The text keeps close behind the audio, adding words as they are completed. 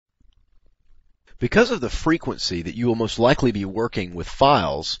Because of the frequency that you will most likely be working with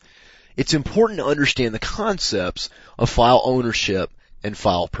files, it's important to understand the concepts of file ownership and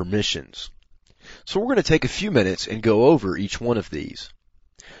file permissions. So we're going to take a few minutes and go over each one of these.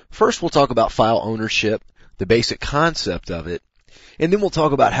 First, we'll talk about file ownership, the basic concept of it, and then we'll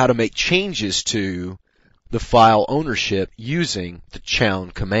talk about how to make changes to the file ownership using the chown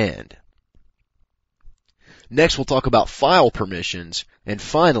command. Next, we'll talk about file permissions, and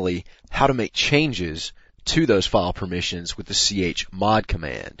finally, how to make changes to those file permissions with the chmod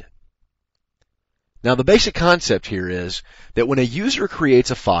command. Now, the basic concept here is that when a user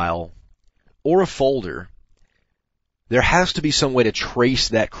creates a file or a folder, there has to be some way to trace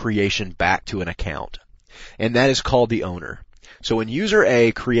that creation back to an account, and that is called the owner. So when user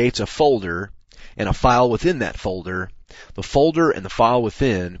A creates a folder and a file within that folder, the folder and the file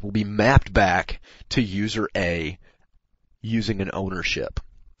within will be mapped back to user A using an ownership.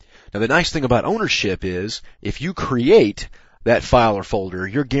 Now, the nice thing about ownership is if you create that file or folder,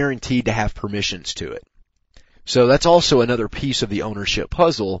 you're guaranteed to have permissions to it. So that's also another piece of the ownership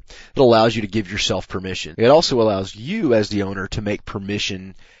puzzle. It allows you to give yourself permission. It also allows you as the owner to make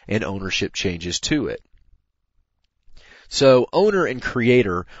permission and ownership changes to it. So owner and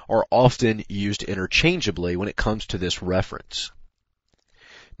creator are often used interchangeably when it comes to this reference.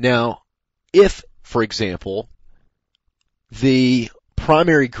 Now, if, for example, the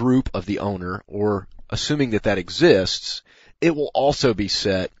primary group of the owner, or assuming that that exists, it will also be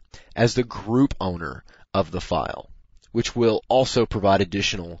set as the group owner of the file, which will also provide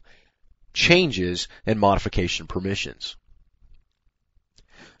additional changes and modification permissions.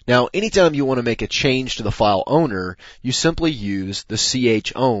 Now, anytime you want to make a change to the file owner, you simply use the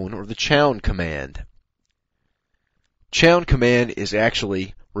chown or the chown command. Chown command is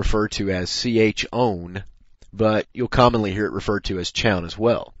actually referred to as chown, but you'll commonly hear it referred to as chown as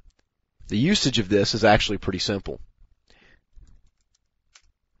well. The usage of this is actually pretty simple.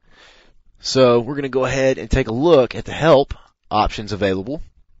 So we're going to go ahead and take a look at the help options available.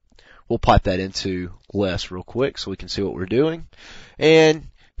 We'll pipe that into less real quick so we can see what we're doing. And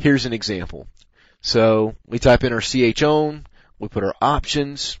here's an example. So we type in our chown, we put our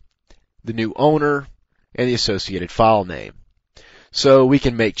options, the new owner, and the associated file name. So we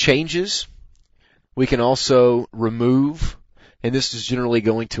can make changes. We can also remove, and this is generally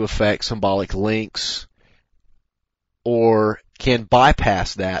going to affect symbolic links, or can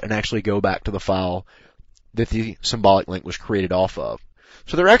bypass that and actually go back to the file that the symbolic link was created off of.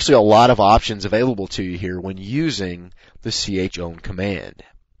 So there are actually a lot of options available to you here when using the chown command.